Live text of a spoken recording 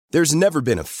There's never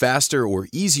been a faster or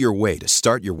easier way to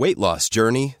start your weight loss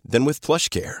journey than with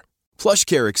PlushCare.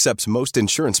 PlushCare accepts most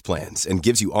insurance plans and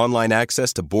gives you online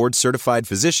access to board-certified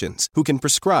physicians who can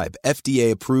prescribe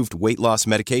FDA-approved weight loss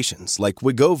medications like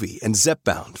Wegovy and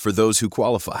Zepbound for those who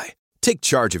qualify. Take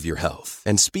charge of your health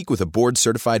and speak with a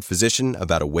board-certified physician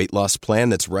about a weight loss plan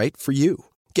that's right for you.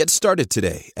 Get started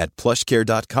today at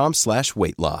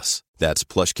plushcare.com/weight loss. That's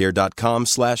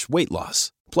plushcare.com/weight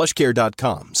loss.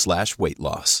 plushcare.com/weight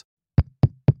loss.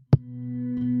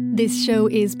 This show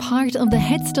is part of the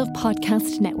Head Stuff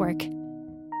Podcast Network.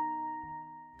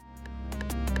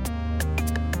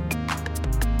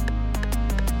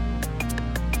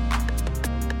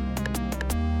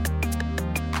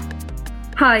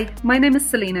 Hi, my name is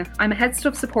Selena. I'm a Head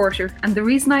Stuff supporter, and the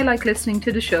reason I like listening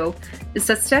to the show is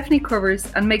that Stephanie covers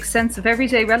and makes sense of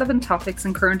everyday relevant topics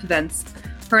and current events.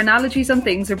 Her analogies on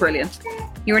things are brilliant.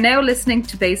 You are now listening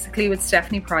to Basically with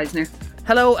Stephanie Preisner.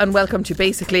 Hello and welcome to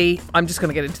Basically. I'm just going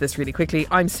to get into this really quickly.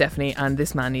 I'm Stephanie and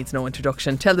this man needs no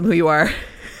introduction. Tell them who you are.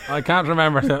 I can't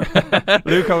remember.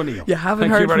 Luke O'Neill. You haven't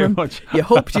Thank heard you very from him. much. You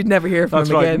hoped you'd never hear from That's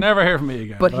him right. again. Never hear from me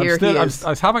again. But here he is.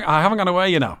 I haven't gone away,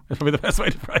 you know. It'll be the best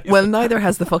way to phrase it. Well, neither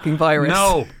has the fucking virus.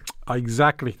 No.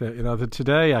 Exactly.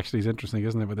 Today actually is interesting,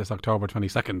 isn't it, with this October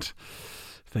 22nd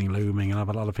thing looming, and I have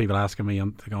a lot of people asking me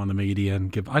to go on the media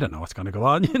and give. I don't know what's going to go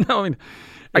on.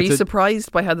 Are you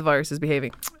surprised by how the virus is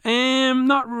behaving?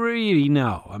 Not really.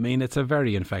 No. I mean, it's a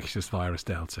very infectious virus,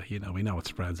 Delta. We know it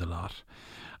spreads a lot.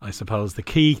 I suppose the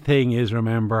key thing is,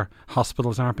 remember,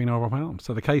 hospitals aren't being overwhelmed,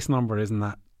 so the case number isn't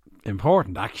that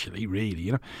important, actually,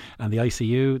 really. And the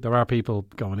ICU, there are people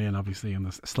going in, obviously, in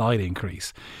the slight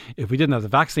increase. If we didn't have the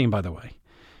vaccine, by the way,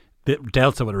 the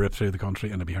Delta would have ripped through the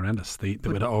country and it'd be horrendous. They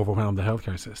would have overwhelmed the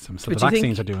healthcare system. So the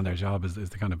vaccines are doing their job is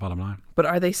the kind of bottom line. But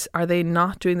are they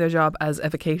not doing their job as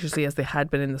efficaciously as they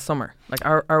had been in the summer? Like,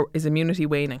 is immunity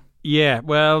waning? Yeah,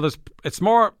 well, it's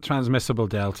more transmissible,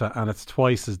 Delta, and it's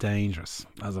twice as dangerous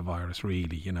as a virus,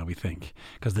 really, we think,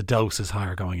 because the dose is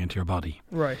higher going into your body.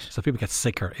 Right. So people get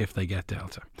sicker if they get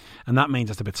Delta. And that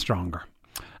means it's a bit stronger.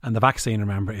 And the vaccine,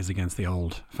 remember, is against the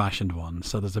old-fashioned one.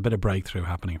 So there's a bit of breakthrough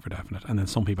happening for definite. And then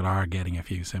some people are getting a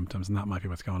few symptoms, and that might be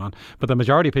what's going on. But the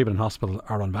majority of people in hospital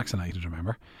are unvaccinated,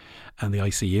 remember. And the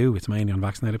ICU, it's mainly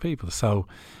unvaccinated people. So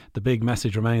the big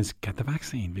message remains, get the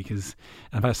vaccine. Because,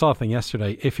 and I saw a thing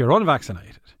yesterday, if you're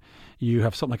unvaccinated, you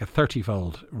have something like a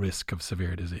 30-fold risk of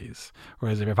severe disease.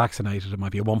 Whereas if you're vaccinated, it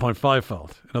might be a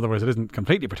 1.5-fold. In other words, it isn't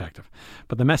completely protective.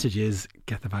 But the message is,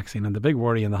 get the vaccine. And the big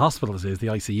worry in the hospitals is the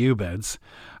ICU beds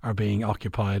are being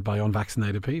occupied by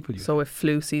unvaccinated people. So if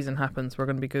flu season happens, we're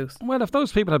going to be goosed. Well, if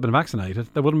those people had been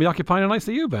vaccinated, they wouldn't be occupying an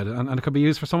ICU bed, and it could be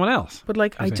used for someone else. But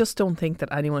I just don't think that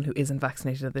anyone who isn't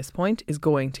vaccinated at this point is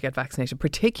going to get vaccinated,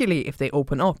 particularly if they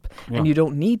open up and you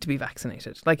don't need to be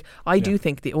vaccinated. I do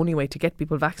think the only way to get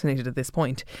people vaccinated at this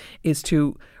point is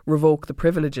to revoke the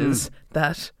privileges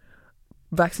that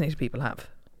vaccinated people have.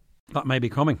 That may be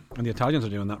coming, and the Italians are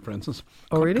doing that, for instance.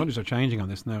 Oh, really? Countries are changing on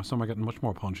this now. Some are getting much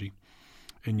more punchy.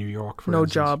 In New York, for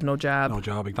instance. No job, no jab,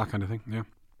 that kind of thing, yeah.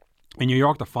 In New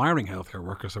York, they're firing healthcare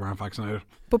workers who aren't vaccinated.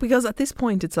 But because at this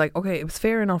point, it's like, okay, it was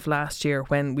fair enough last year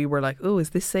when we were like, oh,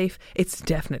 is this safe? It's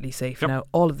definitely safe now.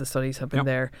 All of the studies have been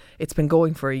there. It's been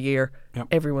going for a year.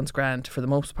 Everyone's grand for the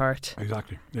most part.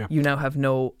 Exactly, yeah. You now have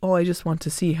I just want to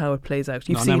see how it plays out.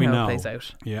 You've seen how it plays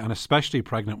out. Yeah, and especially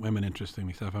pregnant women,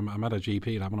 interestingly. So I'm at a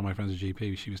GP, one of my friends is a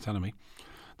GP, she was telling me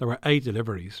there were 8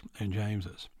 deliveries in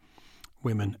James's.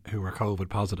 Women who were COVID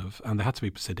positive, and they had to be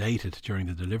sedated during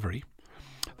the delivery.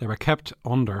 They were kept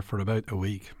under for about a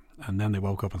week, and then they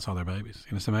woke up and saw their babies.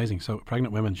 It's amazing. So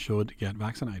pregnant women should get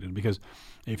vaccinated, because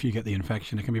if you get the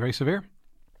infection, it can be very severe.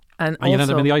 And you end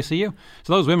up in the ICU.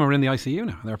 So those women are in the ICU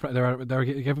now. They're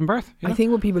giving birth. I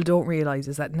think what people don't realise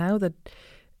is that now that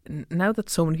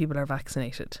so many people are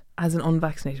vaccinated, as an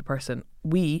unvaccinated person,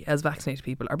 we as vaccinated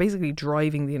people are basically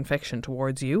driving the infection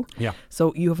towards you. Yeah.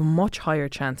 So you have a much higher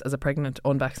chance as a pregnant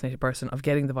unvaccinated person of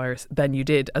getting the virus than you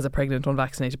did as a pregnant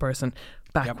unvaccinated person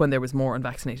back when there was more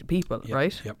unvaccinated people,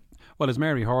 right? Yep. Well, as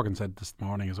Mary Horgan said this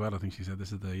morning as well, I think she said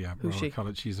this is the Who's she?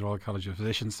 College. She's the Royal College of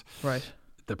Physicians. Right.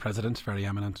 The president, very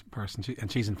eminent person, and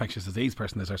she's infectious disease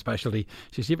person, is her specialty.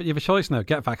 She says, you have a choice now,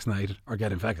 get vaccinated or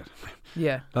get infected.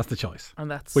 Yeah. That's the choice. And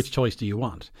that's which choice do you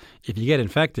want? If you get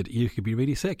infected, you could be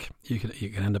really sick. You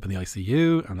can end up in the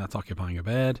ICU, and that's occupying your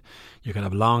bed. You can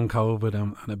have long COVID,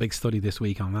 and a big study this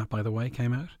week on that, by the way,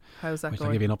 came out. How's that which going?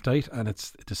 I'll give you an update, and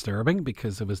it's disturbing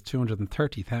because it was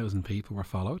 230,000 people were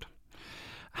followed.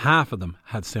 Half of them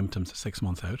had symptoms 6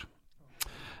 months out.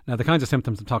 Now, the kinds of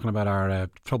symptoms I'm talking about are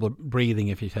trouble breathing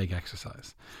if you take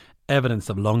exercise, evidence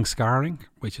of lung scarring,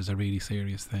 which is a really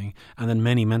serious thing, and then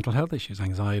many mental health issues.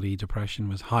 Anxiety, depression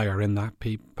was higher in that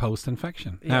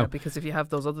post-infection. Yeah, now, because if you have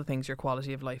those other things, your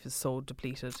quality of life is so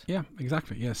depleted. Yeah,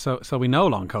 exactly. Yeah, so we know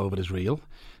long COVID is real.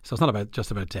 So it's not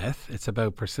just about death. It's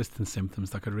about persistent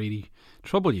symptoms that could really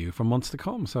trouble you for months to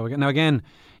come. So again,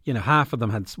 half of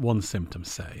them had one symptom,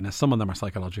 say. Now, some of them are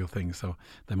psychological things, so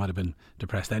they might have been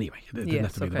depressed anyway. It didn't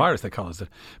have to be the virus that caused it.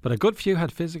 But a good few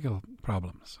had physical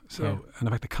problems. So, and in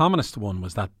fact, the commonest one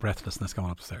was that breathlessness going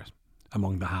up the stairs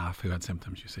among the half who had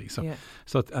symptoms, you see.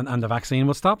 So and the vaccine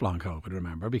will stop long COVID,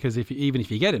 remember, because even if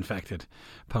you get infected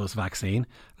post-vaccine,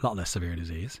 a lot less severe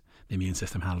disease. The immune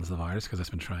system handles the virus because it's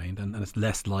been trained, and it's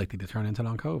less likely to turn into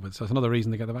long COVID. So it's another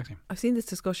reason to get the vaccine. I've seen this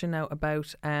discussion now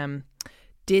about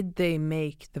did they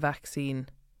make the vaccine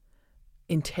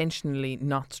intentionally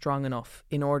not strong enough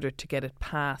in order to get it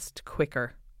passed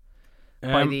quicker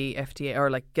by the FDA, or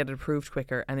like get it approved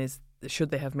quicker, and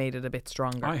should they have made it a bit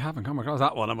stronger? I haven't come across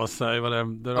that one, I must say,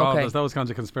 but there's those kinds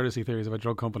of conspiracy theories about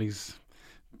drug companies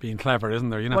being clever, isn't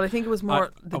there? Well, I think it was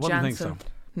more the Janssen. I wouldn't think so.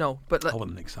 No, but I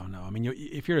wouldn't think so. No, I mean,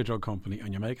 if you're a drug company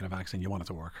and you're making a vaccine, you want it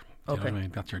to work. You know what I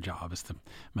mean? That's your job, is to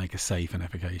make a safe and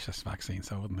efficacious vaccine.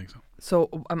 So I wouldn't think so. So,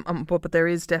 but there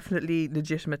is definitely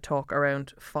legitimate talk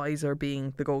around Pfizer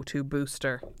being the go-to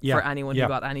booster for anyone who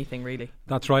got anything, really.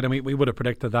 That's right. I mean, we would have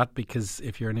predicted that, because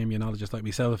if you're an immunologist like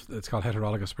myself, it's called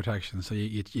heterologous protection. So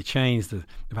you change the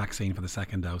vaccine for the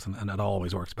second dose, and it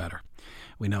always works better.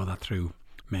 We know that through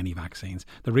many vaccines.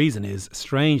 The reason is,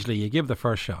 strangely, you give the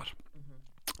first shot,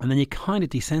 and then you kind of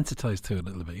desensitize to it a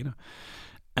little bit,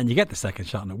 and you get the second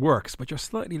shot and it works, but you're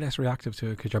slightly less reactive to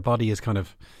it because your body is kind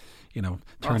of,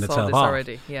 turned itself off.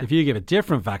 Already, yeah. If you give a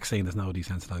different vaccine, there's no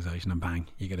desensitization, and bang,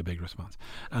 you get a big response.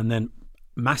 And then,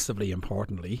 massively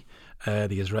importantly,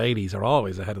 the Israelis are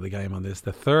always ahead of the game on this.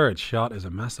 The third shot is a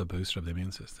massive booster of the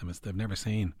immune system. They've never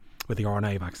seen, with the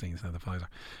RNA vaccines, now the Pfizer,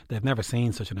 they've never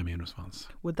seen such an immune response.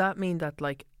 Would that mean that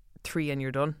 3 and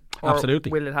you're done? Or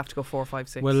absolutely. Will it have to go 4, 5,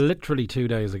 6? Well, literally 2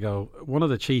 days ago, one of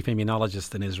the chief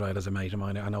immunologists in Israel is a mate of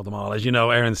mine. I know them all. As you know,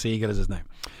 Aaron Siegel is his name.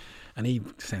 And he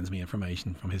sends me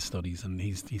information from his studies, and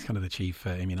he's kind of the chief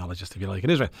immunologist, if you like, in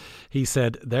Israel. He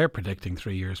said they're predicting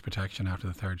 3 years protection after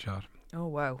the third shot. Oh,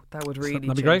 wow. That would really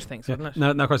change great things, wouldn't it?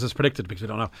 Now, of course, it's predicted because we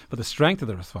don't know. But the strength of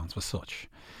the response was such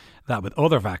that with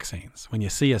other vaccines, when you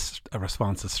see a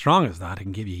response as strong as that, it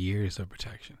can give you years of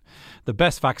protection. The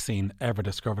best vaccine ever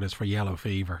discovered is for yellow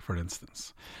fever, for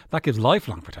instance. That gives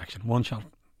lifelong protection. One shot,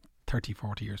 30,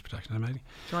 40 years protection. Amazing. Do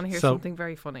you want to hear something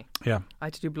very funny? Yeah. I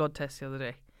had to do blood tests the other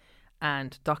day,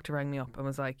 and doctor rang me up and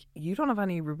was like, "You don't have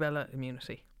any rubella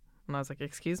immunity." And I was like,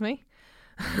 "Excuse me?"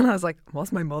 And I was like,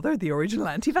 "Was my mother the original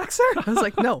anti-vaxxer?" I was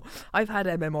like, "No, I've had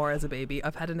MMR as a baby.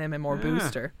 I've had an MMR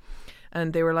booster."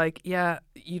 And they were like, "Yeah,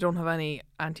 you don't have any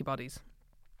antibodies."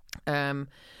 And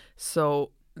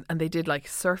they did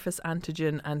surface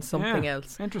antigen and something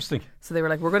else. Interesting. So they were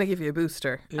like, "We're going to give you a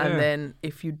booster, and then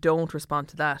if you don't respond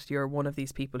to that, you're one of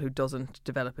these people who doesn't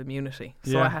develop immunity."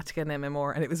 So I had to get an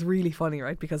MMR, and it was really funny,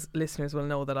 right? Because listeners will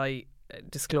know that I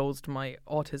disclosed my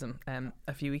autism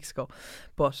a few weeks ago,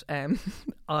 but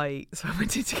I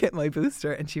went in to get my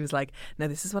booster, and she was like, "Now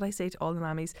this is what I say to all the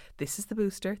mammies, this is the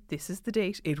booster, this is the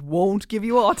date, it won't give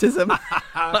you autism."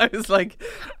 I was like,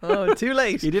 "Oh, too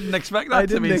late." You didn't expect that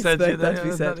to be said. That's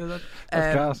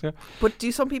class, yeah. But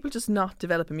do some people just not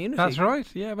develop immunity? That's right,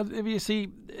 yeah. But if you see,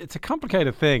 it's a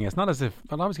complicated thing. It's not as if,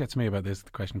 what always gets me about this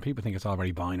question, people think it's all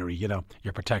very binary,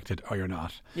 you're protected or you're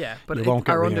not. Yeah, but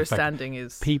our understanding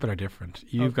is people are different.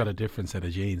 You've got a different set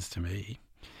of genes to me.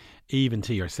 Even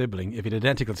to your sibling, if you're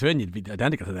identical twin, you'd be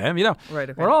identical to them. Right,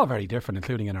 okay. We're all very different,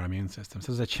 including in our immune system.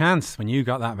 So there's a chance when you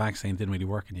got that vaccine, it didn't really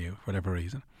work in you for whatever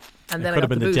reason. And it then could have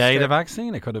been the day of the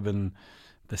vaccine. It could have been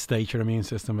the state your immune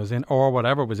system was in, or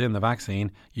whatever was in the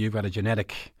vaccine. You've got a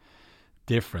genetic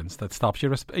difference that stops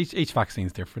your each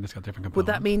vaccine's different. It's got different components. Would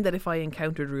that mean that if I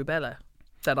encountered rubella,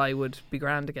 that I would be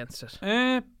grand against it?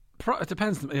 It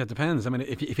depends. It depends. I mean,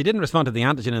 if you didn't respond to the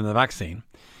antigen in the vaccine,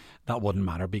 that wouldn't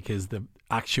matter, because the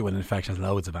actual infection has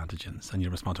loads of antigens and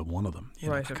you respond to one of them,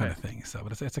 that kind of thing. So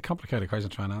but it's a complicated question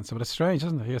to try and answer, but it's strange,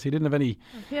 isn't it? Yes, he didn't have any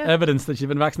evidence that you've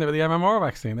been vaccinated with the MMR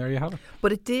vaccine. There you have it.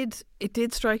 But it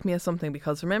did strike me as something,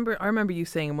 because I remember you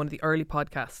saying in one of the early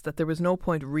podcasts that there was no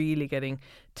point really getting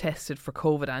tested for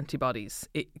COVID antibodies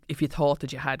if you thought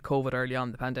that you had COVID early on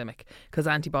in the pandemic, because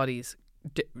antibodies,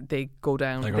 they go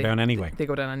down. They go down anyway. They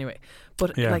go down anyway.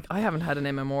 But I haven't had an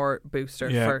MMR booster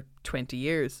for 20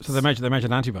 years. So they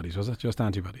measured antibodies, was it? Just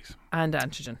antibodies? And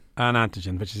antigen. And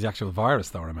antigen, which is the actual virus,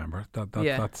 though, remember.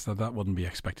 Yeah. That wouldn't be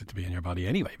expected to be in your body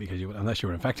anyway, because unless you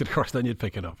were infected, of course, then you'd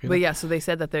pick it up. But yeah, so they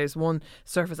said that there's one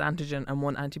surface antigen and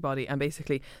one antibody, and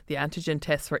basically the antigen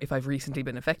tests for if I've recently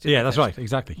been infected. Yeah, that's right,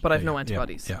 exactly. But I've no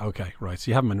antibodies. Yeah, okay, right.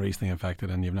 So you haven't been recently infected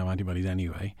and you've no antibodies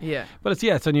anyway. Yeah. But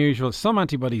it's unusual. Some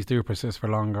antibodies do persist for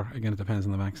longer. Again, it depends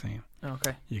on the vaccine.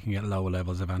 Okay. You can get low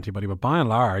levels of antibody, but by and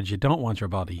large, you don't want your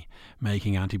body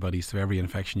making antibodies to every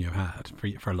infection you've had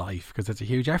for life, because it's a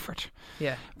huge effort.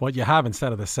 Yeah. What you have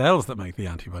instead of the cells that make the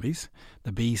antibodies,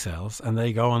 the B cells, and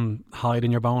they go and hide in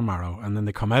your bone marrow, and then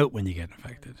they come out when you get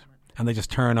infected. And they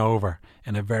just turn over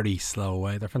in a very slow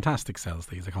way. They're fantastic cells,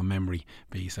 these. They're called memory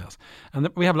B cells. And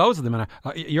we have loads of them.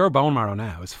 Your bone marrow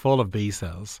now is full of B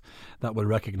cells that will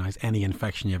recognise any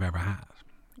infection you've ever had,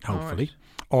 hopefully,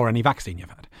 or any vaccine you've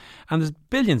had. And there's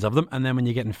billions of them, and then when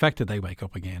you get infected, they wake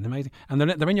up again. Amazing. And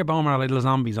they're in your bone marrow like little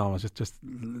zombies almost, just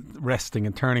resting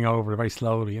and turning over very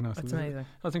slowly. So that's amazing.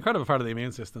 That's an incredible part of the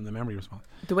immune system, the memory response.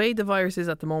 The way the virus is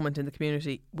at the moment in the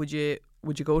community, would you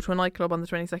go to a nightclub on the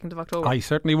 22nd of October? I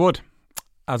certainly would.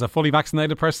 As a fully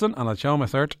vaccinated person, and I'd show my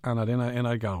cert, and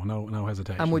I'd go. No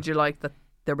hesitation. And would you like that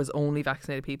there was only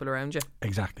vaccinated people around you?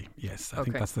 Exactly, yes. I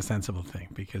think that's the sensible thing,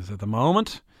 because at the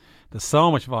moment there's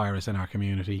so much virus in our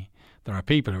community. There are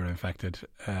people who are infected,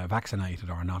 vaccinated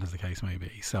or not, as the case may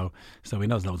be. So we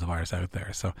know there's loads of virus out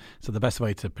there. So the best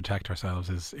way to protect ourselves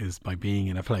is by being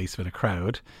in a place with a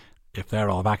crowd. If they're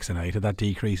all vaccinated, that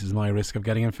decreases my risk of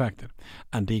getting infected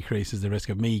and decreases the risk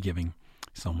of me giving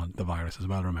someone the virus as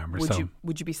well, remember.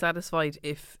 Would you be satisfied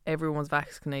if everyone's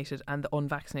vaccinated and the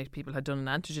unvaccinated people had done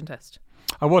an antigen test?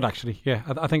 I would, actually, yeah.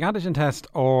 I think antigen test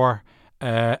or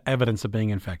evidence of being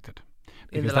infected.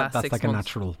 Because that's 6 like months. A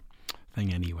natural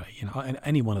thing anyway.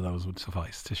 Any one of those would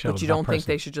suffice to show. But you don't think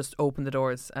they should just open the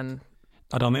doors and...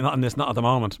 I don't think, not at the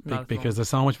moment, because there's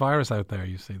so much virus out there,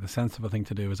 you see. The sensible thing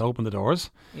to do is open the doors.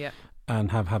 Yeah.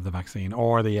 And have the vaccine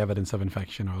or the evidence of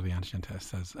infection or the antigen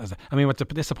test. What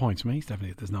disappoints me is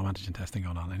definitely that there's no antigen testing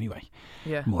going on anyway.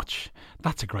 Yeah. Much.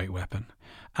 That's a great weapon.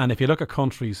 And if you look at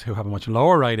countries who have a much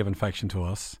lower rate of infection to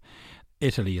us,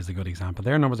 Italy is a good example.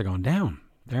 Their numbers are going down.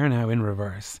 They're now in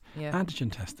reverse. Yeah.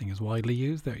 Antigen testing is widely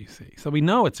used there, you see. So we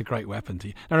know it's a great weapon to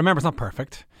you. Now remember, it's not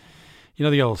perfect. You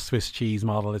know the old Swiss cheese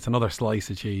model, it's another slice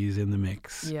of cheese in the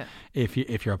mix. Yeah.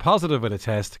 If you're positive with a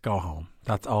test, go home.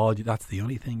 That's the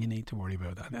only thing you need to worry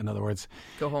about. In other words,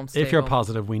 go home. If you're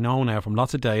positive, we know now from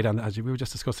lots of data, and as we were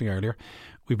just discussing earlier,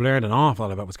 we've learned an awful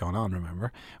lot about what's going on,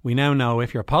 remember. We now know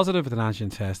if you're positive with an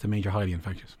antigen test, it means you're highly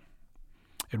infectious.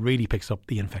 It really picks up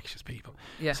the infectious people.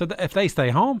 Yeah. So if they stay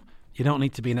home, you don't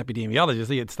need to be an epidemiologist.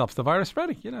 It stops the virus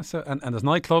spreading, So and there's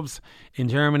nightclubs in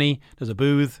Germany. There's a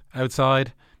booth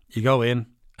outside. You go in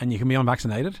and you can be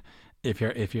unvaccinated. If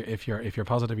you're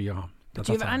positive, you're home.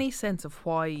 Do you have any sense of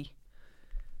why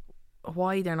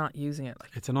they're not using it?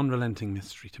 It's an unrelenting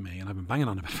mystery to me, and I've been banging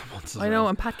on about it for months. I know,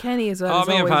 and Pat Kenny as well.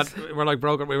 Me and Pat, we're like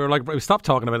broken. We stopped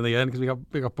talking about it in the end because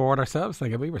we got bored ourselves.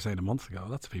 We were saying a month ago,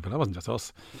 lots of people. That wasn't just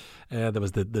us. There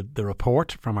was the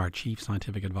report from our chief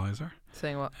scientific advisor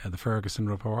saying what? The Ferguson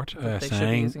report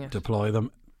saying deploy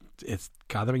them. It's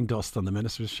gathering dust on the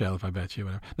minister's shelf, I bet you.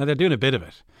 Whatever. Now, they're doing a bit of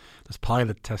it. There's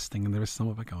pilot testing and there is some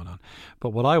of it going on.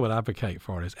 But what I would advocate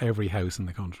for is every house in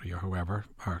the country or whoever,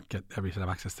 or get everybody to have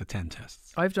access to 10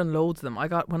 tests. I've done loads of them.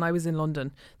 When I was in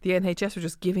London, the NHS were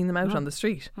just giving them out on the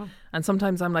street. Oh. And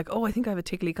sometimes I'm like, I think I have a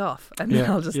tickly cough. And then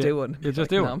I'll just do one. You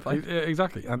just do one.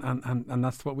 Exactly. And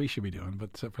that's what we should be doing.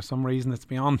 But for some reason, it's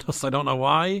beyond us. I don't know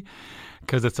why,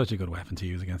 because it's such a good weapon to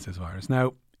use against this virus.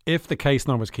 Now, if the case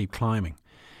numbers keep climbing,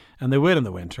 and they will in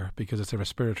the winter because it's a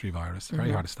respiratory virus,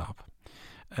 very hard to stop.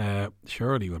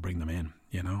 Surely we'll bring them in.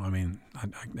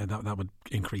 That would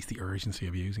increase the urgency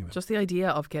of using them. Just the idea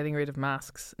of getting rid of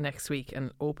masks next week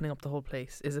and opening up the whole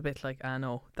place is a bit like,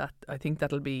 I think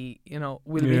that'll be,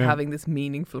 we'll be having this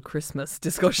meaningful Christmas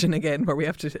discussion again where we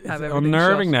have to have everything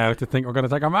unnerving shut. Now to think we're going to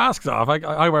take our masks off.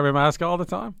 I wear my mask all the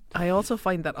time. I also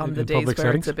find that on the days where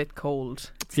settings. it's a bit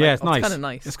cold, it's nice. It's kind of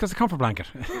nice. It's because it's a comfort blanket.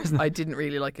 I didn't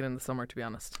really like it in the summer, to be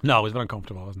honest. No, it was very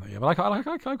uncomfortable, wasn't it? Yeah, but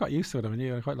I got used to it.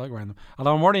 I quite like wearing them.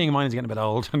 Although I'm worrying mine is getting a bit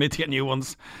old. I need to get new ones.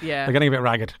 Yeah. They're getting a bit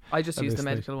ragged. I just use the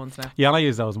medical ones now. Yeah, and I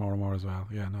use those more and more as well.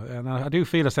 Yeah, and I do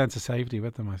feel a sense of safety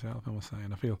with them myself, I must say,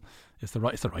 and I feel it's the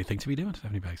right thing to be doing,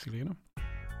 Stephanie, basically,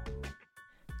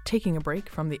 Taking a break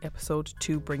from the episode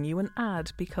to bring you an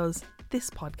ad, because this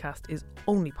podcast is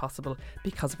only possible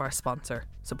because of our sponsor.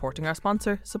 Supporting our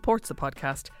sponsor supports the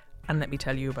podcast, And let me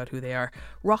tell you about who they are.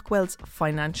 Rockwell's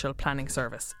financial planning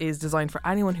service is designed for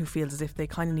anyone who feels as if they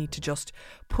kind of need to just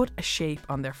put a shape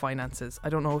on their finances. I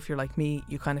don't know if you're like me,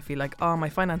 you kind of feel like, oh, my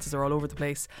finances are all over the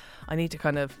place. I need to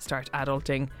kind of start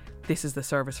adulting. This is the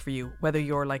service for you. Whether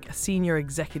you're like a senior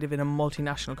executive in a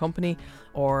multinational company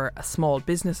or a small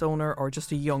business owner or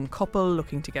just a young couple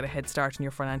looking to get a head start in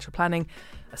your financial planning,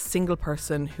 a single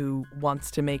person who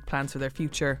wants to make plans for their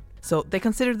future. So they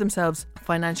consider themselves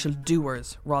financial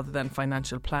doers rather than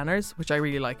financial planners, which I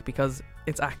really like because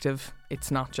it's active. It's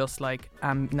not just like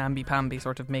namby-pamby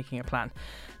sort of making a plan.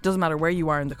 Doesn't matter where you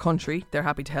are in the country, they're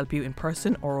happy to help you in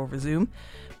person or over Zoom.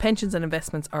 Pensions and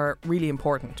investments are really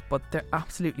important, but they're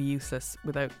absolutely useless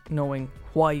without knowing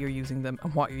why you're using them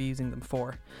and what you're using them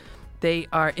for. They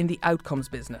are in the outcomes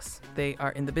business. They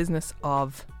are in the business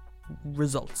of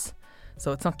results.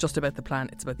 So it's not just about the plan,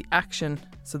 it's about the action.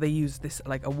 So they use this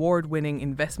like award-winning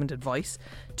investment advice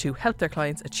to help their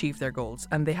clients achieve their goals.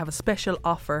 And they have a special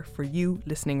offer for you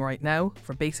listening right now,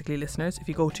 for Basically listeners. If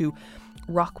you go to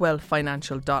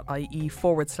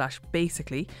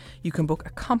rockwellfinancial.ie/basically, you can book a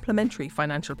complimentary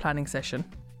financial planning session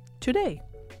today.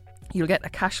 You'll get a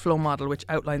cash flow model which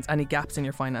outlines any gaps in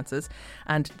your finances,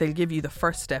 and they'll give you the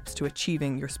first steps to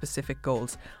achieving your specific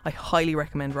goals. I highly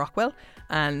recommend Rockwell,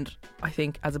 and I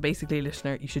think as a Basically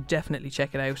listener, you should definitely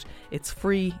check it out. It's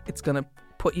free. It's going to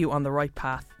put you on the right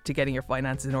path to getting your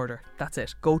finances in order. That's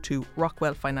it. Go to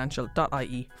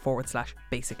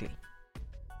rockwellfinancial.ie/basically.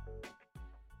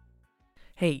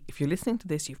 Hey, if you're listening to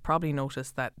this, you've probably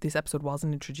noticed that this episode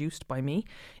wasn't introduced by me.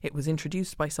 It was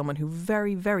introduced by someone who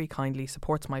very, very kindly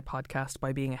supports my podcast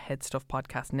by being a Headstuff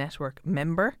Podcast Network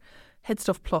member,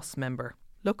 Headstuff Plus member.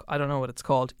 Look, I don't know what it's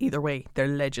called. Either way, they're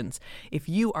legends. If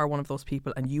you are one of those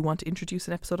people and you want to introduce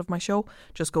an episode of my show,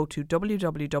 just go to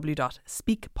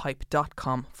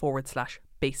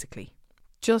www.speakpipe.com/basically.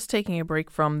 Just taking a break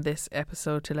from this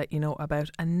episode to let you know about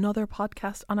another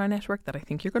podcast on our network that I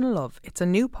think you're going to love. It's a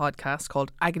new podcast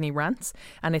called Agony Rants,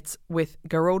 and it's with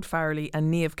Gearóid Farrelly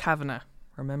and Niamh Kavanagh.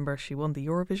 Remember, she won the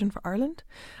Eurovision for Ireland?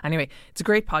 Anyway, it's a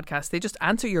great podcast. They just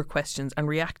answer your questions and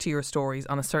react to your stories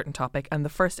on a certain topic, and the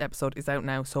first episode is out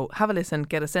now, so have a listen,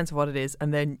 get a sense of what it is,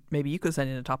 and then maybe you could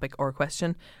send in a topic or a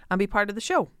question and be part of the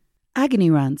show. Agony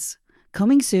Rants,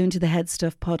 coming soon to the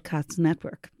Headstuff Podcasts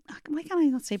Network. Why can't I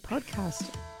not say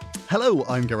podcast? Hello,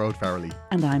 I'm Gearóid Farrelly.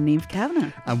 And I'm Niamh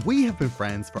Kavanagh. And we have been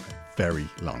friends for a very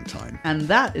long time. And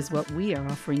that is what we are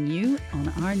offering you on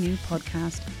our new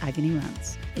podcast, Agony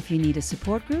Rants. If you need a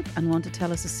support group and want to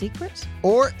tell us a secret,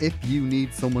 or if you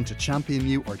need someone to champion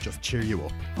you or just cheer you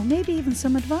up, or maybe even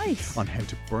some advice on how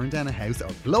to burn down a house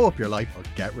or blow up your life or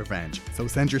get revenge. So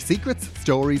send your secrets,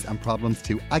 stories and problems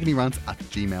to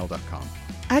agonyrants@gmail.com.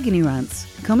 Agony Rants,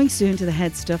 coming soon to the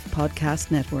Headstuff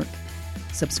Podcast Network.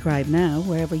 Subscribe now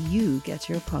wherever you get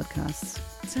your podcasts.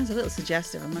 It sounds a little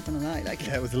suggestive, I'm not going to lie.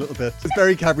 Yeah, it was a little bit. It's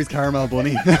very Cadbury's Caramel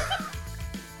Bunny.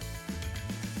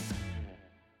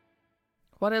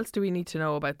 What else do we need to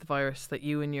know about the virus that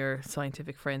you and your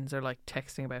scientific friends are like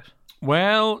texting about?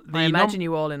 Well, I imagine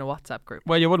you all in a WhatsApp group.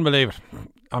 Well, you wouldn't believe it.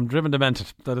 I'm driven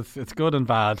demented that it's good and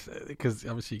bad, because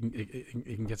obviously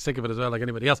you can get sick of it as well, like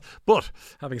anybody else. But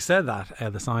having said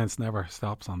that, the science never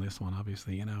stops on this one,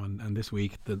 obviously, you know. And this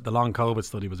week, the long COVID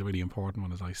study was a really important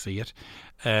one, as I see it.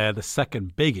 The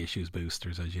second big issue is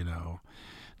boosters, as you know.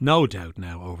 No doubt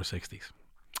now over 60s.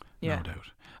 Yeah. No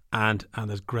doubt. And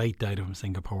there's great data from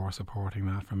Singapore supporting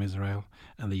that, from Israel,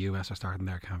 and the US are starting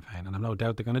their campaign. And I've no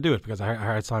doubt they're going to do it, because I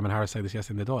heard Simon Harris say this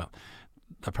yesterday in the Dáil.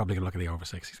 They're probably going to look at the over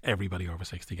 60s. Everybody over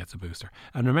 60 gets a booster.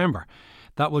 And remember,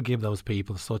 that will give those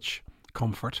people such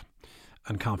comfort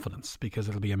and confidence, because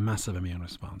it'll be a massive immune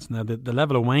response. Now, the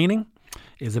level of waning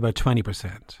is about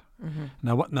 20%. Mm-hmm.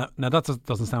 Now that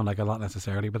doesn't sound like a lot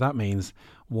necessarily, but that means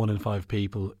 1 in 5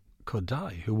 people could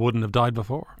die who wouldn't have died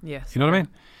before. Yes. You know what I mean?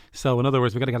 So in other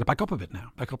words, we've got to get it back up a bit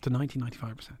now, back up to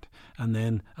 90-95%. And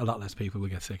then a lot less people will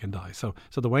get sick and die. So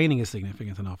the waning is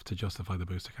significant enough to justify the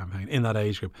booster campaign in that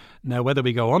age group. Now, whether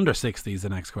we go under 60 is the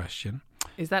next question.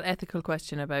 Is that ethical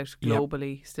question about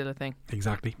globally still a thing?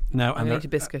 Exactly. Now, and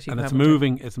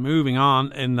it's moving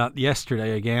on, in that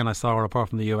yesterday again I saw a report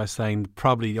from the US saying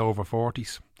probably over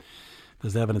 40s.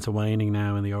 There's evidence of waning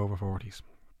now in the over 40s.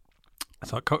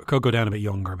 So it could go down a bit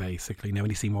younger, basically. Now we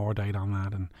need to see more data on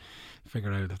that and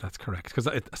figure out if that's correct, because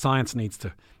science needs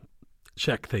to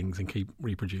check things and keep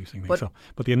reproducing things.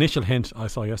 But the initial hint I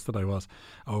saw yesterday was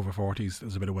over 40s,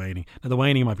 there's a bit of waning. Now the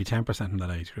waning might be 10% in that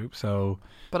age group.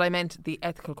 But I meant the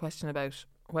ethical question about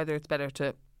whether it's better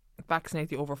to vaccinate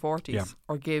the over 40s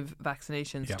or give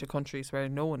vaccinations to countries where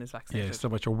no one is vaccinated. Yeah, so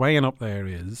what you're weighing up there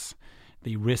is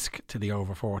the risk to the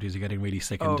over 40s of getting really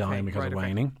sick and dying because of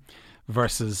waning,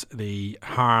 versus the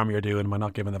harm you're doing by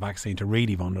not giving the vaccine to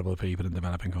really vulnerable people in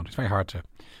developing countries. It's very hard to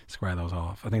square those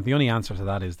off. I think the only answer to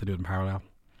that is to do it in parallel.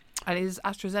 And is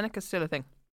AstraZeneca still a thing?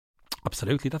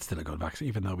 Absolutely, that's still a good vaccine,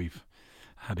 even though we've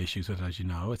had issues with it, as you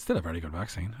know. It's still a very good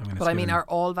vaccine. Are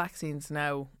all vaccines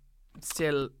now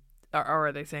still, or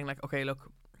are they saying like, okay,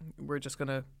 look, we're just going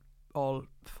to all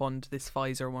fund this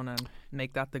Pfizer one and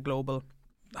make that the global?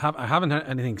 I haven't heard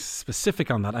anything specific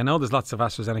on that. I know there's lots of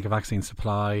AstraZeneca vaccine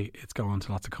supply. It's going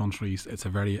to lots of countries. It's a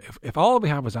very, if all we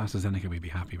had was AstraZeneca, we'd be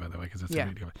happy, by the way, because it's a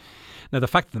really good. Now, the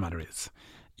fact of the matter is,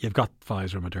 you've got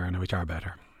Pfizer and Moderna, which are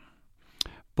better,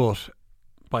 but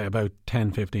by about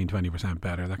 10, 15, 20%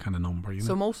 better, that kind of number. You know?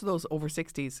 So most of those over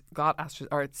 60s got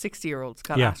 60-year-olds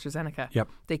got AstraZeneca. Yep.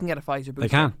 They can get a Pfizer booster. They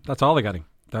can. That's all they're getting.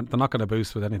 They're not going to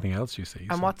boost with anything else, you see.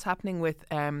 And what's happening with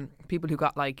people who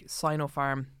got like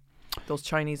Sinopharm, those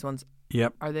Chinese ones?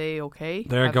 Yep. Are they okay?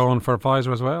 They're going for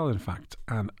Pfizer as well, in fact.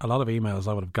 And a lot of emails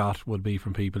I would have got would be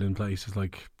from people in places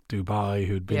like Dubai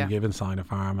who'd been given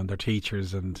Sinopharm and their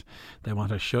teachers, and they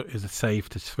want to is it safe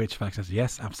to switch vaccines?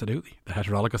 Yes, absolutely. The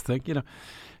heterologous thing, you know,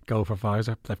 go for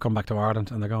Pfizer. They've come back to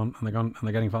Ireland and they're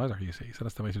getting Pfizer, you see. So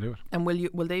that's the way to do it. And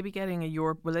will they be getting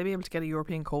will they be able to get a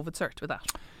European COVID cert with that?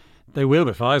 They will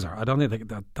with Pfizer. I don't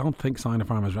think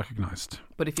Sinopharm is recognised.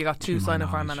 But if you got two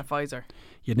Sinopharm and a Pfizer,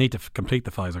 you'd need to complete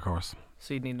the Pfizer course.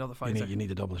 So you'd need another Pfizer. You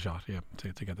need a double shot,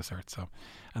 to get the cert. So,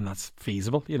 and that's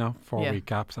feasible, 4-week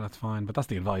gap, so that's fine. But that's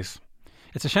the advice.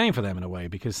 It's a shame for them in a way,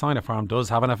 because Sinopharm does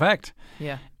have an effect.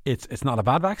 Yeah, it's not a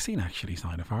bad vaccine actually,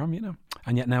 Sinopharm,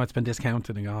 and yet now it's been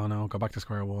discounted and go back to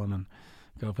square one and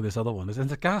go for this other one.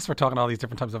 Isn't it gas? We're talking all these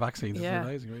different types of vaccines. Yeah, it's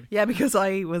amazing, really. Yeah, because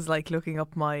I was like looking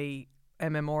up my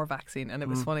MMR vaccine, and it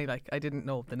was funny, like I didn't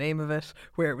know the name of it,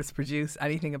 where it was produced,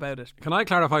 anything about it. Can I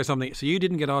clarify something? So you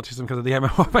didn't get autism because of the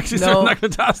MMR vaccine? No, isn't that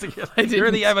fantastic?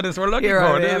 You're the evidence we're looking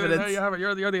for. The evidence. There you have it.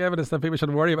 You're the evidence that people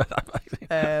shouldn't worry about that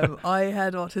vaccine. I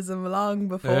had autism long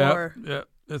before. Yeah,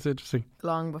 that's interesting.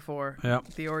 Long before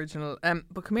the original.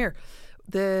 But come here,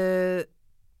 there's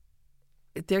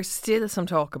still some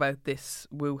talk about this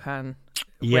Wuhan.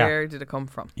 Where did it come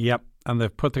from? Yep. And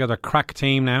they've put together a crack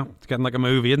team now. It's getting like a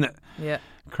movie, isn't it? Yeah.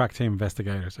 Crack team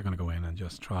investigators are going to go in and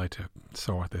just try to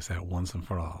sort this out once and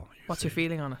for all. What's your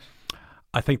feeling on it?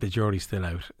 I think the jury's still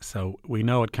out. So we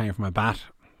know it came from a bat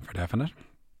for definite.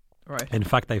 Right. In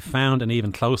fact, they found an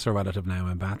even closer relative now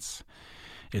in bats.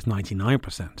 It's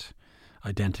 99%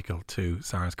 identical to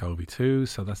SARS-CoV-2,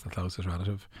 so that's the closest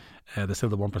relative. There's still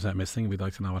the 1% missing. We'd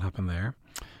like to know what happened there.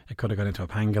 It could have got into a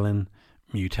pangolin,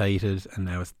 mutated, and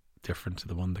now it's different to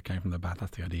the one that came from the bat.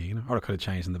 That's the idea, or it could have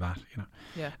changed in the bat,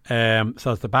 Yeah.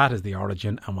 So the bat is the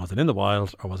origin, and was it in the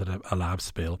wild or was it a lab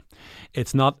spill?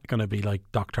 It's not going to be like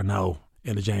Dr. No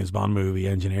in the James Bond movie,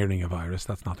 engineering a virus.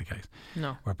 That's not the case.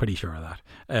 No, we're pretty sure of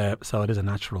that. So it is a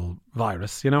natural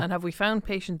virus, And have we found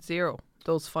patient 0?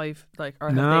 Those 5, or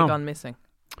have they gone missing?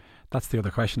 That's the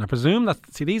other question. I presume that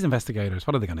these investigators,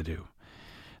 what are they going to do?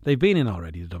 They've been in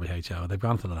already, the WHO. They've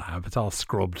gone to the lab. It's all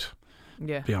scrubbed.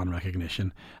 Yeah. Beyond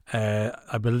recognition.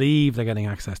 I believe they're getting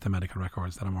access to medical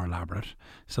records that are more elaborate.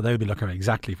 So they'll be looking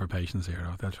exactly for patient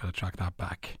 0. They'll try to track that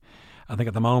back. I think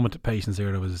at the moment, patient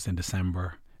 0 was in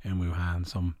December in Wuhan,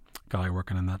 some guy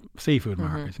working in that seafood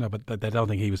market, but they don't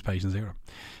think he was patient 0.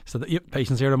 So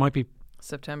patient 0 might be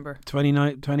September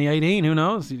 2018, who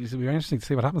knows? It'll be very interesting to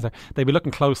see what happens there. They'll be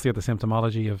looking closely at the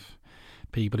symptomology of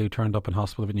people who turned up in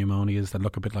hospital with pneumonias that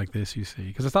look a bit like this, you see.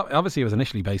 Because obviously it was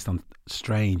initially based on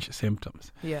strange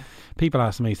symptoms. Yeah. People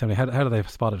asked me, how do they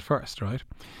spot it first, right?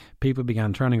 People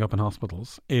began turning up in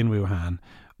hospitals in Wuhan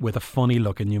with a funny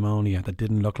looking pneumonia that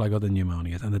didn't look like other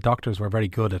pneumonias. And the doctors were very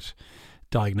good at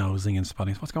diagnosing and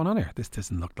spotting what's going on here. This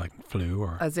doesn't look like flu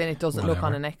or as in it doesn't look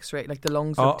on an X-ray, like the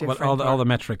lungs look different. All the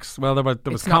metrics. Well, there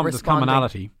was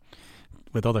commonality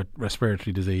with other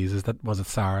respiratory diseases. That was it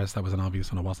SARS. That was an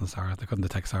obvious one. It wasn't SARS. They couldn't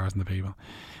detect SARS in the people.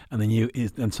 And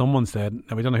then someone said,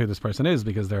 now we don't know who this person is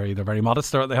because they're either very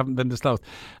modest or they haven't been disclosed.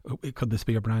 Could this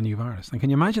be a brand new virus? And can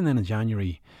you imagine then in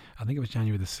January, I think it was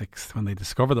January the 6th, when they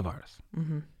discovered the virus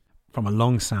from a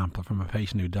lung sample from a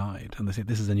patient who died, and they said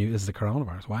this is a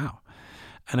coronavirus. Wow.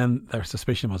 And then their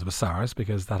suspicion was it was SARS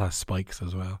because that has spikes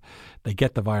as well. They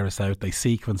get the virus out, they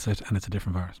sequence it, and it's a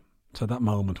different virus. So that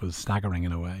moment was staggering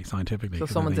in a way, scientifically. So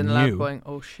someone's in the lab going,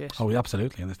 oh shit. Oh,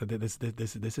 absolutely. And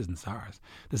this isn't SARS.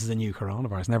 This is a new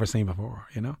coronavirus, never seen before,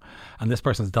 And this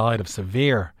person's died of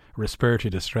severe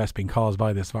respiratory distress being caused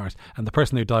by this virus. And the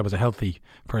person who died was a healthy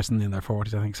person in their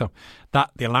 40s, I think. So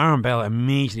the alarm bell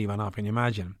immediately went off, can you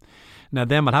imagine? Now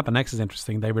then what happened next is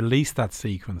interesting. They released that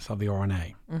sequence of the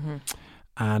RNA.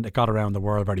 And it got around the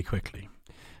world very quickly.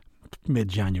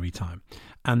 mid-January time.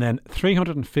 And then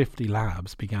 350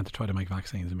 labs began to try to make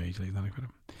vaccines immediately. Isn't that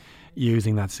incredible?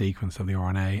 Using that sequence of the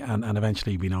RNA, and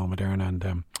eventually we know Moderna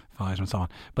and Pfizer and so on.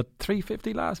 But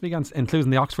 350 labs began, including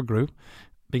the Oxford group,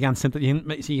 began synthesizing.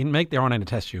 So you can make the RNA in a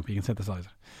test tube, you can synthesize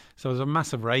it. So there's a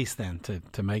massive race then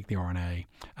to make the RNA,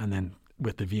 and then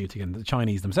with the view to get the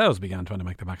Chinese themselves began trying to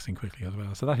make the vaccine quickly as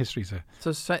well. So that history's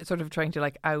so sort of trying to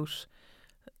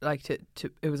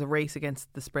it was a race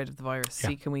against the spread of the virus. Yeah.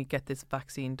 See, can we get this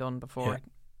vaccine done before it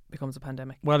becomes a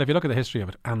pandemic? Well, if you look at the history of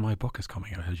it, and my book is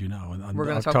coming out, as you know, on we're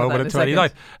going to talk about that October in the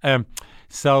a 29th.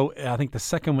 So I think the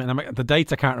second week, the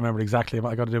dates I can't remember exactly, but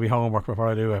I got to do my homework before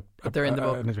I do But they're in the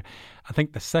book. I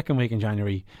think the second week in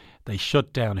January, they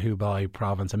shut down Hubei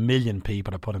province. 1 million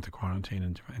people are put into quarantine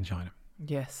in China.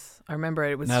 Yes, I remember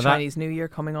it was Now Chinese New Year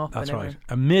coming up. That's and right.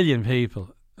 1 million people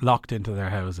locked into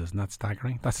their houses, and that's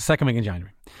staggering. That's the second week in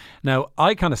January. Now,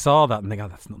 I kind of saw that and think,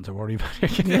 that's nothing to worry about.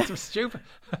 It's stupid.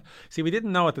 See, we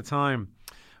didn't know at the time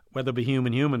whether it be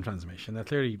human transmission. Now,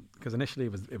 clearly, because initially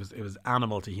it was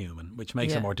animal to human, which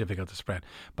makes it more difficult to spread.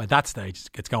 By that stage,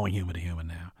 it's going human to human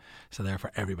now. So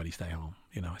therefore, everybody stay home.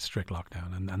 A strict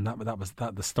lockdown, and that was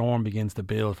the storm begins to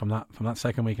build from that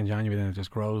second week in January. Then it just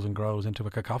grows and grows into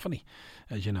a cacophony,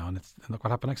 as you know. And look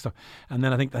what happened next time. And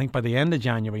then I think by the end of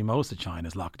January, most of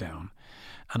China's locked down,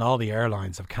 and all the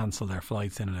airlines have cancelled their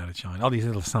flights in and out of China. All these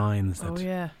little signs that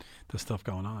there's stuff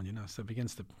going on. So it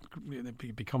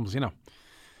becomes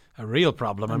a real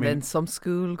problem. And then some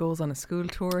school goes on a school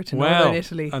tour to Northern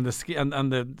Italy. And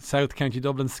the South County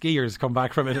Dublin skiers come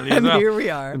back from Italy and as well. Here we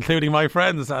are. Including my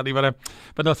friends, sadly. But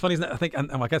no, it's funny, isn't it? I think,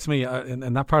 and what gets me,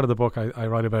 in that part of the book, I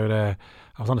write about, I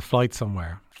was on a flight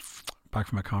somewhere, back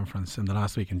from a conference in the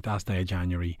last day of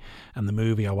January, and the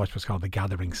movie I watched was called The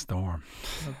Gathering Storm.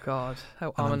 Oh, God.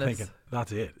 How and ominous. I'm thinking,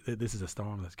 that's it. This is a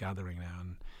storm that's gathering now.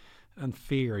 And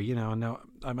fear, now,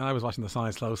 I was watching the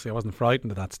science closely. I wasn't frightened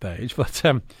at that stage, but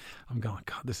I'm going,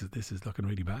 God, this is looking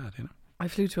really bad, I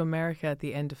flew to America at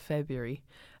the end of February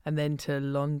and then to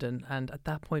London, and at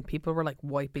that point people were like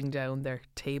wiping down their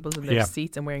tables and their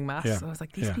seats and wearing masks. So I was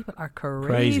like, these people are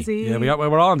crazy. Yeah,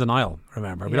 we're all in denial,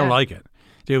 remember. We don't like it,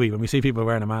 do we? When we see people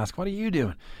wearing a mask, what are you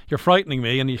doing? You're frightening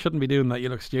me and you shouldn't be doing that. You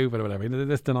look stupid or whatever.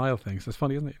 This denial thing. So it's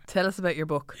funny, isn't it? Tell us about your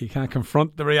book. You can't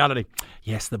confront the reality.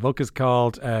 Yes, the book is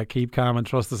called Keep Calm and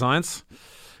Trust the Science.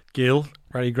 Gil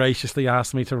very graciously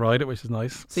asked me to write it, which is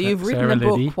nice. So you've written a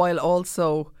book while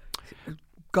also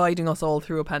guiding us all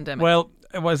through a pandemic. Well,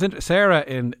 it was Sarah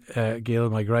in Gil,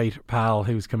 my great pal,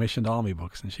 who's commissioned all my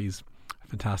books, and she's a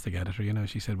fantastic editor.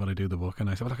 She said, "Will I do the book?" And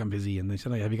I said, "Well, look, I'm busy." And they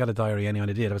said, "Have you got a diary?" Anyway,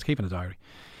 I did. I was keeping a diary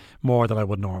more than I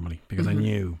would normally because I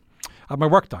knew I had my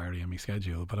work diary and my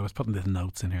schedule, but I was putting little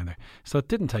notes in here and there. So it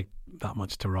didn't take that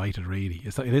much to write it. Really,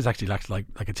 it is actually like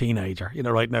a teenager,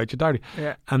 writing out your diary.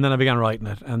 Yeah. And then I began writing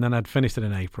it, and then I'd finished it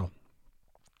in April.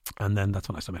 And then that's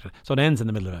when I submitted. So it ends in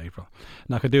the middle of April.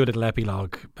 And I could do a little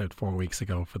epilogue about 4 weeks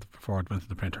ago before it went to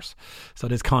the printers. So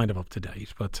it is kind of up to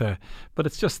date. But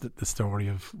it's just the story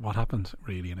of what happened,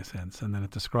 really, in a sense. And then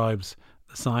it describes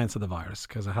the science of the virus,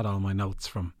 because I had all my notes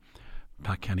from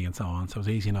Pat Kenny and so on. So it was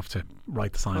easy enough to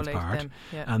write the science part.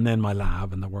 And then my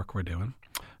lab and the work we're doing.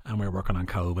 And we were working on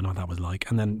COVID and what that was like.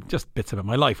 And then just bits about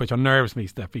my life, which unnerves me,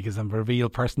 Steph, because I'm reveal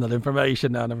personal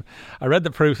information. And I read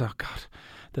the proofs. Oh, God.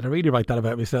 Did I really write that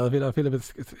about myself? I feel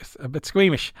a bit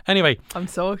squeamish. Anyway, I'm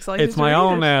so excited. It's my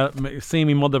own see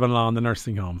me mother-in-law in the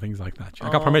nursing home, things like that. I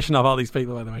got permission of all these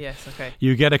people, by the way. Yes, okay.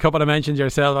 You get a couple of mentions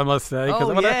yourself, I must say.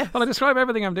 Yes. I describe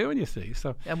everything I'm doing, you see.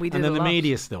 So, and we do. And then the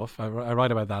media stuff, I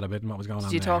write about that a bit and what was going on.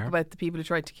 Did you talk about the people who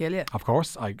tried to kill you? Of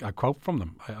course, I quote from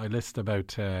them. I list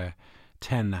about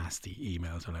 10 nasty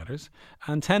emails or letters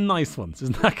and 10 nice ones.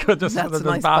 Isn't that good? Just That's so a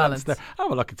nice balance balance. there. Oh,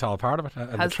 well, look, it's all part of it.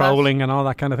 And the trolling and all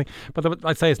that kind of thing. But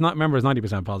I'd say it's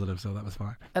 90% positive, so that was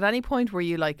fine. At any point were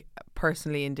you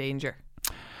personally in danger?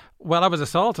 Well, I was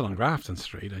assaulted on Grafton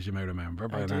Street, as you may remember,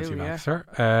 by an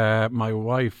anti-vaxxer. My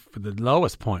wife, the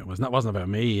lowest point wasn't about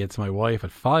me. It's my wife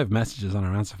had 5 messages on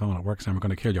her answer phone at work saying, "We're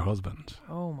going to kill your husband."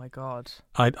 Oh my God!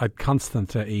 I'd constant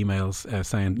emails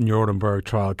saying, "Nuremberg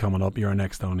trial coming up. You're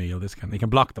next O'Neill." This kind. You can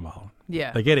block them all.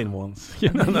 Yeah, they get in once. You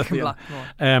can block them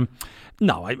all.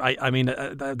 No, I mean,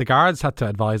 the guards had to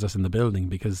advise us in the building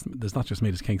because there's not just me,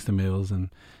 there's Kingston Mills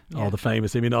and all the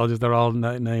famous immunologists, they're all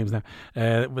names now.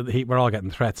 We're all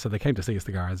getting threats, so they came to see us,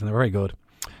 the guards, and they were very good.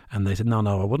 And they said,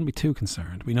 no, I wouldn't be too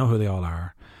concerned. We know who they all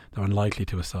are. They're unlikely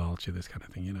to assault you, this kind of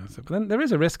thing, So, but then there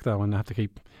is a risk, though, and I have to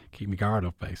keep my guard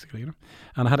up, basically,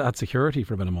 And I had security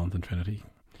for about a month in Trinity.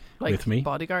 With me.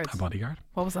 Bodyguards? A bodyguard.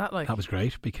 What was that like? That was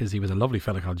great because he was a lovely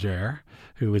fella called Ger,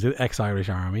 who was ex-Irish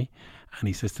Army, and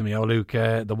he says to me, "Oh, Luke,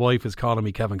 the wife is calling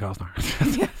me Kevin Costner."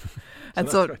 And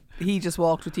that's so great. he just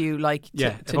walked with you, like, to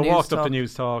If I News walked up Talk. to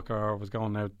News Talk or was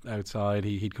going outside,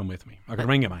 he'd come with me. I could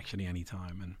ring him actually any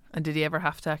time. And did he ever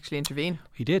have to actually intervene?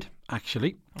 He did,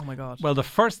 actually. Oh my God. Well, the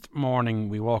first morning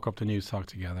we walk up to News Talk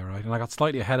together, right? And I got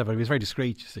slightly ahead of him. He was very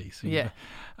discreet, you see. So, Yeah.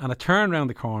 And I turned round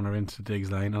the corner into Diggs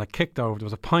Lane and I kicked over. There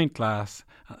was a pint glass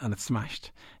and it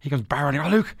smashed. He comes barreling. Oh,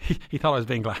 Luke! He thought I was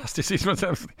being glassed. You see,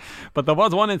 but there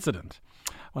was one incident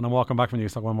when I'm walking back from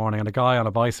News Talk one morning and a guy on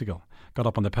a bicycle got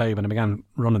up on the pavement and began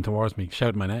running towards me,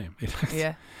 shouting my name.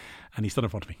 Yeah. And he stood in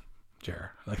front of me.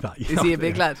 Ger, like that. Is he a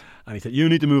big lad? And he said, "You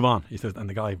need to move on." He says, and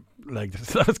the guy legged it.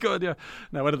 So that was good, yeah.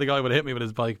 Now, whether the guy would have hit me with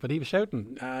his bike, but he was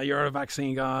shouting, "You're a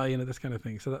vaccine guy," this kind of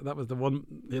thing. So that was the one.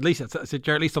 At least I said,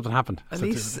 "Ger, at least something happened." At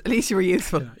least you were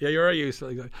useful. Yeah, you're a useful.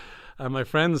 Exactly. And my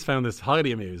friends found this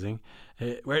highly amusing.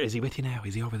 Where is he with you now?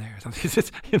 Is he over there?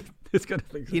 This kind of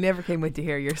thing. He never came with you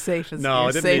here. You're safe as No, I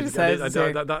you're didn't. safe as houses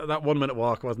here. That 1 minute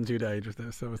walk wasn't too dangerous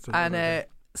there. So it's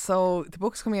so the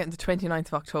book's coming out on the 29th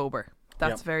of October.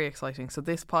 That's Yep. very exciting. So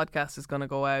this podcast is going to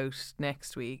go out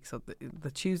next week. So the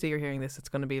Tuesday you're hearing this, it's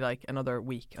going to be like another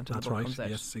week until That's the book right. comes out.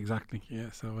 Yes, exactly. Yeah.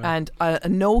 So And a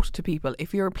note to people: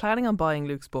 if you're planning on buying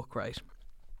Luke's book, right,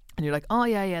 and you're like, "Oh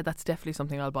yeah, that's definitely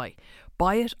something I'll buy,"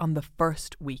 buy it on the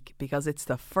first week, because it's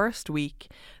the first week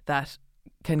that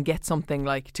can get something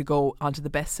like to go onto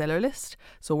the bestseller list.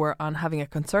 So we're on having a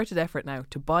concerted effort now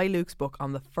to buy Luke's book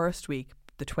on the first week,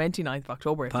 the 29th of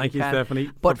October. If Thank you, can.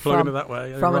 Stephanie, But for plugging it that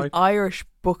way. Yeah, from right. an Irish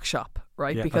bookshop,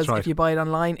 right? Yeah, Because that's right. if you buy it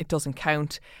online, it doesn't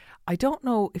count. I don't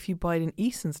know if you buy it in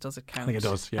Eason's, does it count? I think it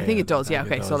does. Yeah, I think it does. Yeah. I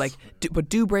think Okay. it So does. but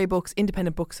Dubray Books,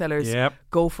 independent booksellers, Yep.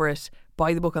 go for it.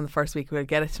 Buy the book on the first week. We'll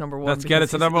get it to number one. Let's get it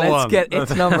to number let's one. Let's get it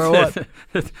to number one.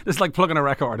 It's like plugging a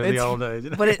record in the It's- old days.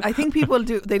 But I think people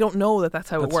they don't know that that's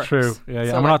how That's it works. true. Yeah, yeah.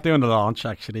 So And we're not doing the launch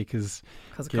actually because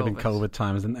of given COVID. COVID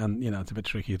times and it's a bit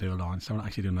tricky to do a launch. So we're not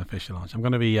actually doing an official launch. I'm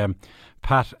going to be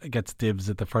Pat gets dibs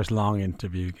at the first long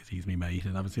interview because he's me mate,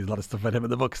 and obviously there's a lot of stuff about him in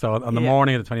the book. So on the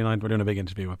morning of the 29th, we're doing a big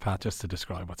interview with Pat just to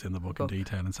describe what's in the book in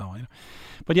detail and so on.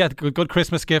 But yeah, good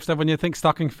Christmas gifts. When you think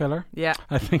stocking filler, Yeah.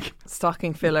 I think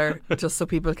Stocking filler, just so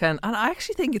people can. And I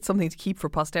actually think it's something to keep for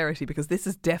posterity, because this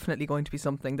is definitely going to be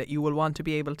something that you will want to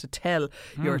be able to tell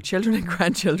your children and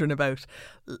grandchildren about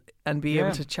and be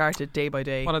able to chart it day by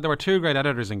day. well, there were two great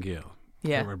editors in Gill.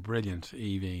 Yeah. They were brilliant.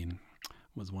 Evine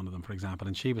was one of them, for example,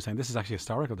 and she was saying this is actually a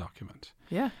historical document.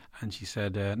 Yeah. And she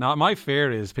said, now my fear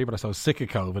is people are so sick of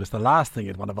COVID, it's the last thing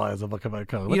you'd want to buy is a book about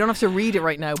COVID. You don't have to read it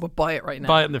right now, but buy it right now.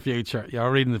 Buy it in the future. Yeah,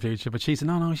 I'll read in the future. But she said,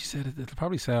 no, she said it'll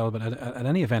probably sell, but at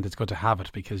any event it's good to have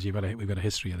it because we've got a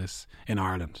history of this in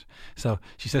Ireland. So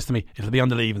she says to me, it'll be on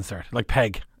the leave insert, like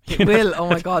Peg. It will. Oh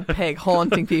my God, Peg,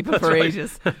 haunting people for right.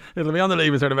 ages. It'll be on the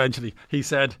leave insert eventually, he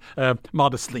said,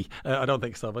 modestly. I don't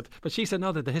think so. But she said,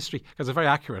 no, that the history, because it's very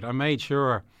accurate. I made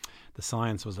sure the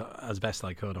science was as best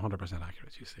I could, 100%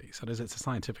 accurate, you see. So it's a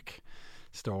scientific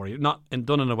story, not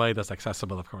done in a way that's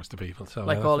accessible, of course, to people. So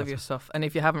Like all of your stuff. And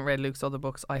if you haven't read Luke's other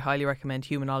books, I highly recommend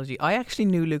Humanology. I actually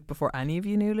knew Luke before any of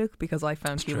you knew Luke, because I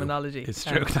found It's true. Humanology. It's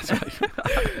true, that's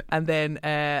right. And then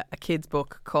a kid's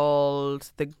book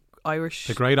called The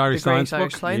Great Irish Science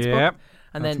Book. Yeah, Book.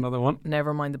 And that's then another one.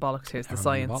 Never Mind the Bollocks, here's the Never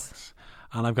mind science. box.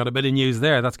 And I've got a bit of news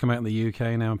there. That's come out in the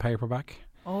UK now in paperback.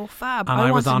 Oh, fab. And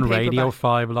I was want on it in Radio paperback.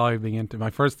 5 Live being into my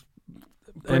first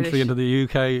British. entry into the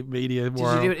UK media Did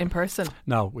world. you do it in person?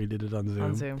 No, we did it on Zoom.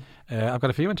 On Zoom. I've got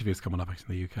a few interviews coming up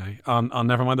actually in the UK on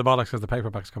Never Mind the Bollocks because the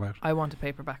paperbacks come out. I want a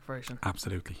paperback version.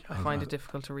 Absolutely. I find it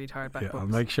difficult to read hardback Yeah, books. I'll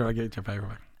make sure I get your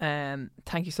paperback.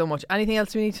 Thank you so much. Anything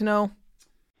else we need to know?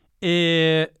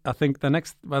 I think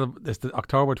it's the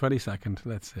October 22nd.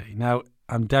 Let's see. Now,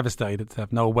 I'm devastated to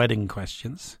have no wedding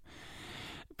questions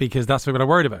because that's what I'm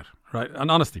worried about, right? And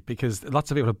honestly, because lots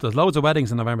of people, there's loads of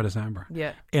weddings in November, December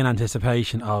Yeah. in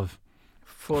anticipation of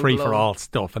Full free for blown. all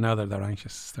stuff. And now they're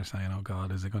anxious. They're saying, oh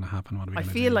God, is it going to happen? What are we I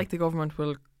gonna feel do? like the government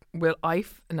will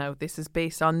now this is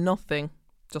based on nothing,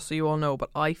 just so you all know, but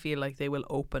I feel like they will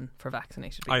open for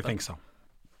vaccinated people. I think so.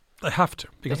 They have to.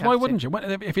 Because They have why to. wouldn't you?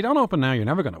 If you don't open now, you're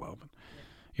never going to open.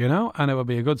 You know, and it would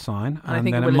be a good sign, I and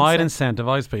think then it it will might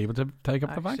incentivize people to take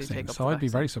up the Actually vaccine. take up So the I'd be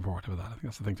vaccine. very supportive of that. I think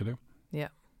that's the thing to do. Yeah.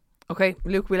 Okay,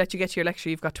 Luke, we'll let you get to your lecture.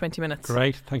 You've got 20 minutes.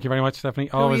 Great, thank you very much, Stephanie.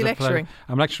 Who are Always you a pleasure. lecturing?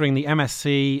 I'm lecturing the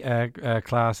MSc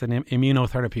class in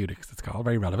immunotherapeutics. It's called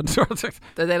very relevant. Are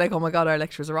they like, oh my God, our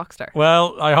lecturer's a rock star?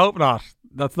 Well, I hope not.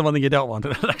 That's the one thing you don't want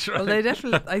in a lecture. Well, they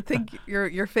definitely. I think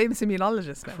you're famous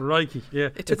immunologist now. Crikey, yeah.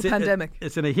 It took the pandemic.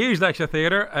 It's in a huge lecture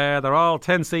theatre. They're all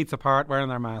 10 seats apart, wearing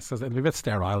their masks. It'll be a bit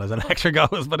sterile as a lecture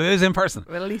goes, but it is in person.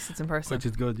 Well, at least it's in person, which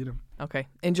is good, you know. Okay,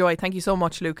 enjoy. Thank you so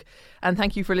much, Luke, and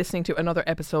thank you for listening to another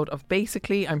episode of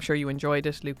Basically. I'm sure you enjoyed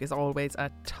it. Luke is always a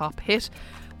top hit.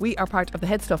 We are part of the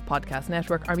Head Stuff Podcast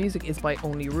Network. Our music is by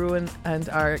Only Ruin, and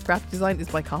our graphic design is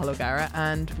by Cathal O'Gara,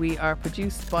 and we are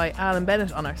produced by Alan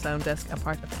Bennett on our sound desk, and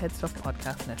part of the Head Stuff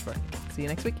Podcast Network. See you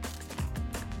next week.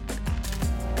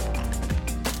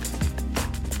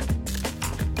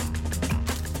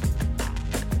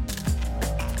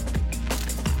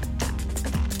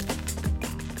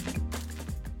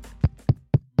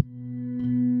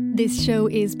 This show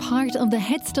is part of the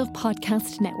Head Stuff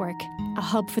Podcast Network, a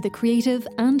hub for the creative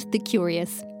and the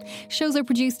curious. Shows are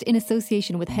produced in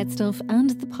association with Head Stuff and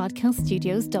the Podcast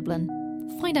Studios Dublin.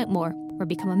 Find out more or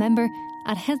become a member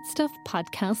at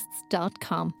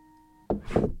headstuffpodcasts.com.